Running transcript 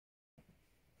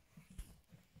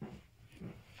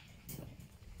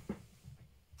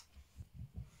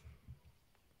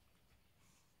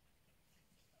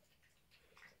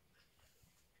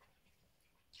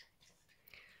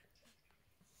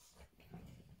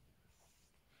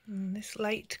And this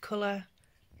light colour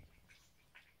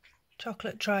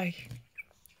chocolate try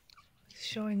is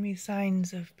showing me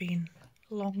signs of being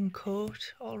long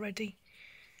coat already.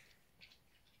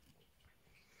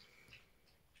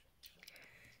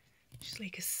 Just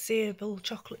like a sable,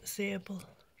 chocolate sable.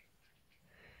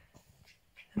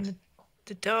 And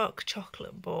the dark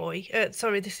chocolate boy,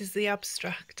 sorry, this is the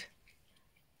abstract.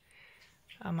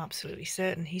 I'm absolutely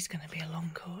certain he's going to be a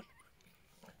long coat.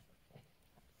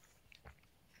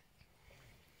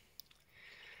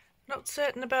 Not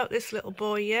certain about this little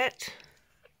boy yet.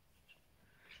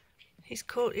 His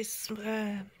coat is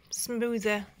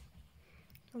smoother.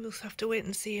 We'll just have to wait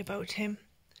and see about him.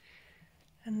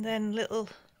 And then little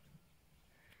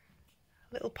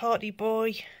party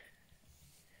boy.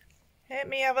 Let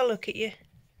me have a look at you.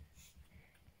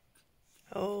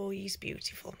 Oh, he's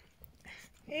beautiful.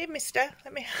 Hey, mister,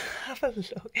 let me have a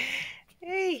look.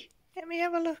 Hey, let me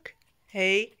have a look.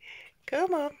 Hey,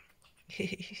 come on.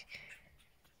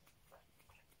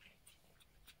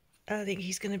 I think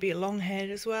he's going to be long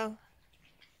haired as well.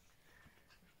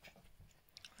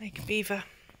 Like a beaver.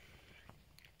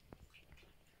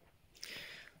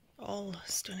 All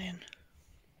stunning.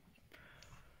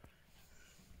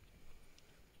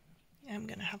 I'm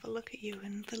going to have a look at you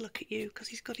and the look at you because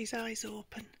he's got his eyes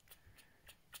open.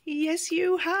 Yes,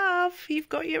 you have. You've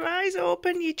got your eyes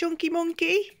open, you chunky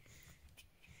monkey.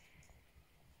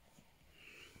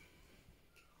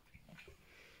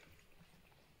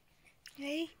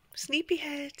 Hey,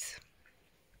 sleepyheads.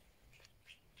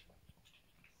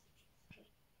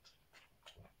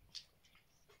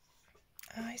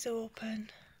 Eyes open.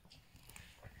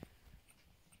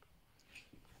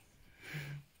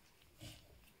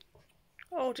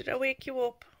 Oh, did I wake you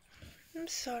up? I'm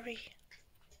sorry.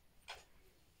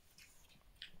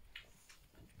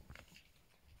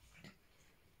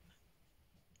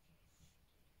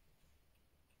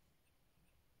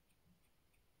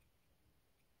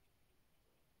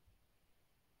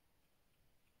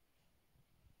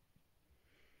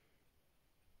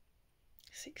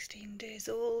 "16 days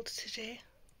old today.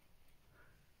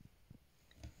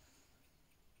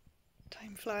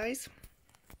 Time flies.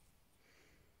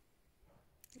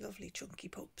 Lovely chunky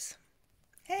pups.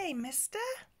 Hey, mister.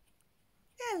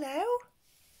 Hello.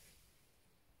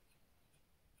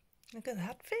 Look at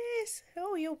that face.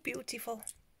 Oh, you're beautiful.